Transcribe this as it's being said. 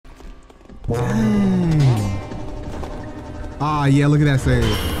Dang. Ah, yeah, look at that save.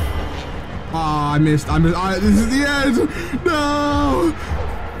 Ah, I missed. This is the end. No.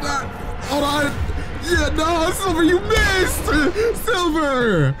 Hold on. Yeah, no, Silver, you missed.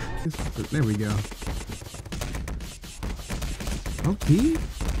 Silver. There we go. Okay.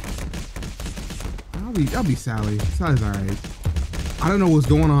 I'll be Sally. Sally's all right. I don't know what's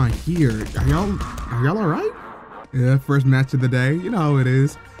going on here. Are y'all all right? Yeah, first match of the day. You know how it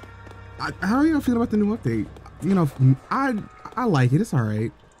is. How are y'all feeling about the new update? You know, I like it. It's all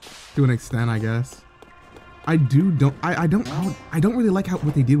right to an extent, I guess. I don't really like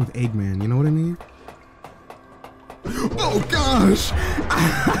what they did with Eggman. You know what I mean? Oh gosh!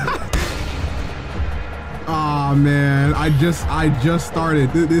 Oh man, I just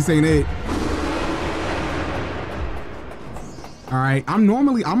started. This ain't it. All right,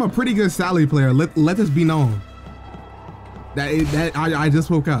 I'm a pretty good Sally player. Let this be known. That I just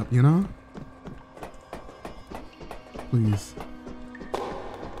woke up, you know? Please.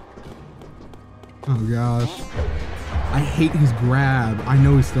 Oh gosh. I hate his grab. I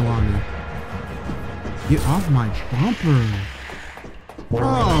know he's still on me. Get off my bumper.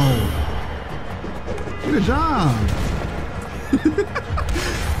 Bro. Good job.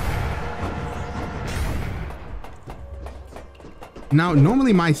 Now,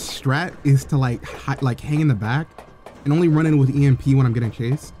 normally my strat is to like hang in the back and only run in with EMP when I'm getting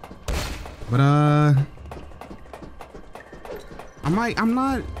chased. But I'm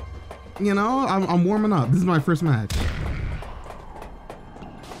not, you know, I'm warming up. This is my first match.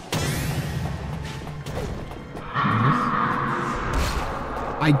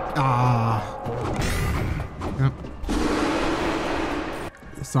 Yep.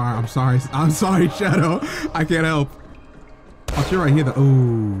 Sorry, I'm sorry, Shadow. I can't help. Oh, you're right here.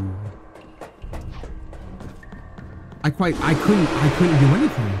 Oh, I couldn't do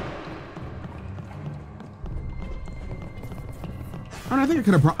anything. I think I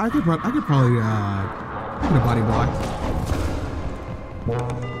could probably body blocked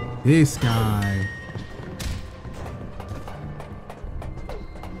this guy.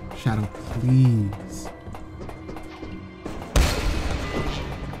 Shadow, please.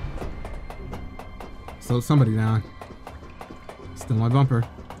 So somebody down. Still my bumper.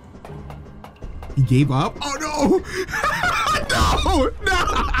 He gave up. Oh no! No!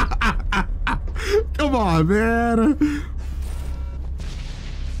 Come on, man.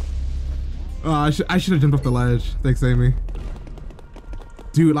 I should have jumped off the ledge. Thanks, Amy.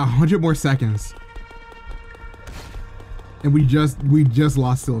 Dude, 100 more seconds. And we just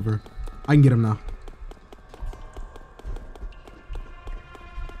lost Silver. I can get him now.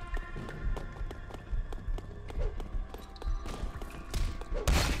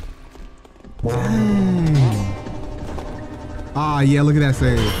 Dang. Ah, yeah, look at that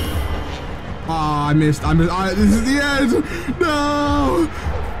save. Ah, I missed. This is the end. No.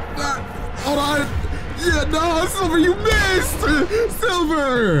 Hold on. Yeah, no, Silver, you missed.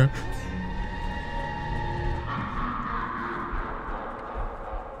 Silver.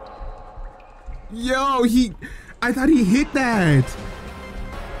 Yo, I thought he hit that.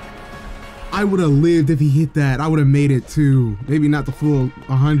 I would have lived if he hit that. I would have made it too. Maybe not the full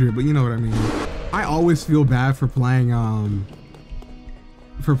 100, but you know what I mean. I always feel bad for playing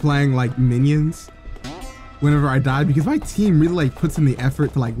like minions whenever I die, because my team really like puts in the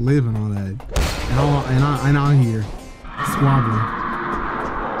effort to like live and all that. And I'm here squabbling.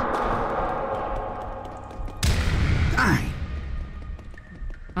 Die.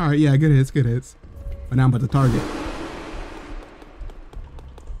 All right, yeah, good hits. But now I'm about to target.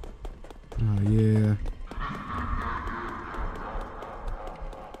 Oh yeah.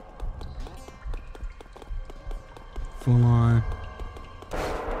 Full on.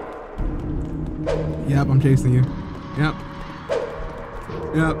 Yep, I'm chasing you. Yep.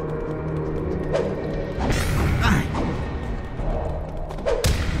 Ah.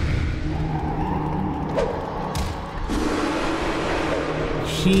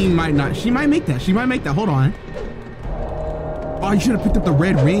 She might make that. Hold on. Oh, you should have picked up the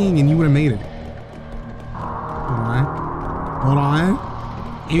red ring and you would have made it. Hold on.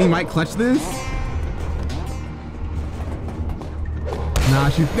 Amy might clutch this. Nah,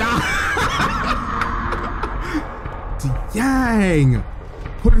 Dang!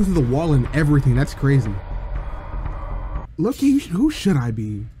 Put it through the wall and everything. That's crazy. Look, who should I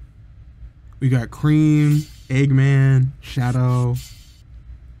be? We got Cream, Eggman, Shadow,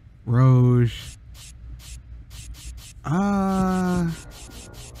 Rouge.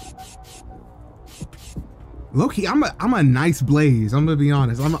 Loki, I'm a nice Blaze. I'm gonna be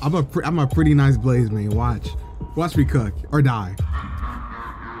honest. I'm a pretty nice Blaze, man. Watch me cook or die.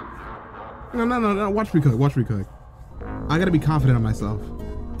 No. Watch me cook. Watch me cook. I gotta be confident in myself.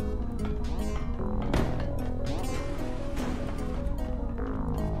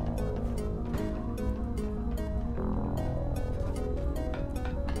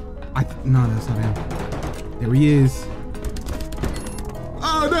 No, that's not him. There he is.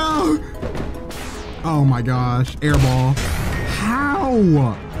 Oh no! Oh my gosh, airball.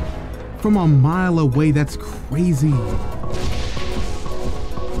 How? From a mile away, that's crazy.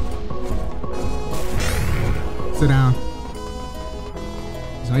 Sit down.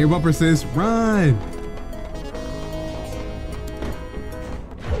 It's on your bumper, sis. Run!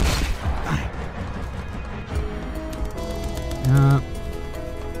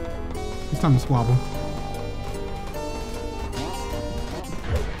 It's time to squabble.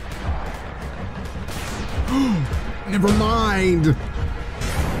 Never mind.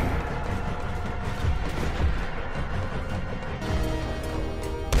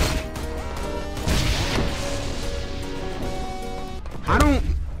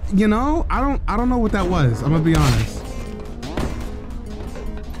 I don't know what that was. I'm gonna be honest.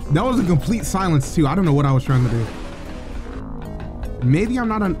 That was a complete silence too. I don't know what I was trying to do. Maybe I'm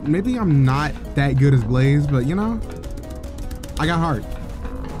not that good as Blaze, but you know, I got heart.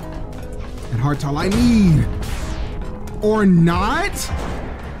 And heart's all I need. Or not?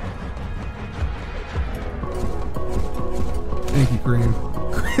 Thank you, Cream.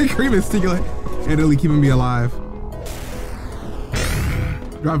 Cream is single-handedly keeping me alive.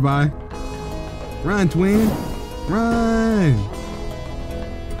 Drive by. Run, twin. Run.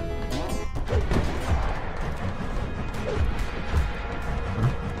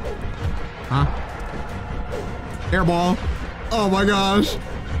 Huh? Airball. Oh my gosh.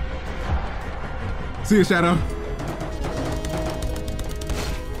 See you, Shadow.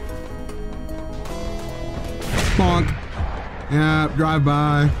 Bonk. Yeah, drive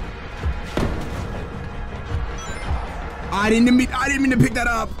by. I didn't mean to pick that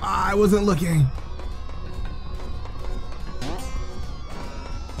up. I wasn't looking.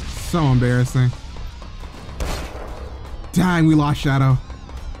 So embarrassing. Dang, we lost Shadow.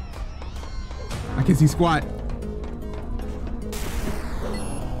 I can see squat.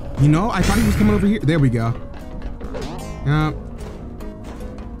 You know, I thought he was coming over here. There we go. Yep.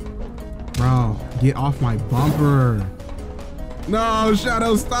 Bro, get off my bumper. No,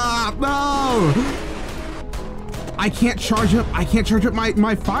 Shadow, stop. No. I can't charge up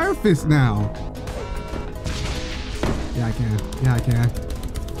my fire fist now. Yeah, I can. Yeah, I can.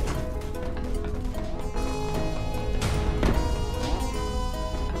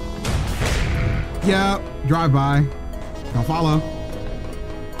 Yeah, drive by. Don't follow.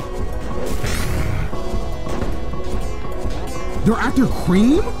 They're after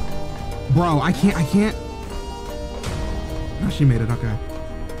Cream? Bro, I can't. No, she made it, okay.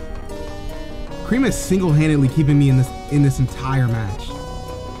 Cream is single-handedly keeping me in this entire match.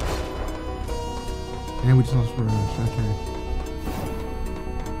 And we just lost for okay.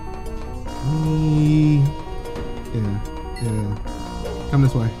 Yeah. Come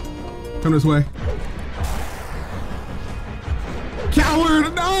this way. Come this way.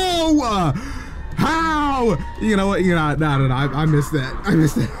 Coward! No! How? You know what? No. I missed that.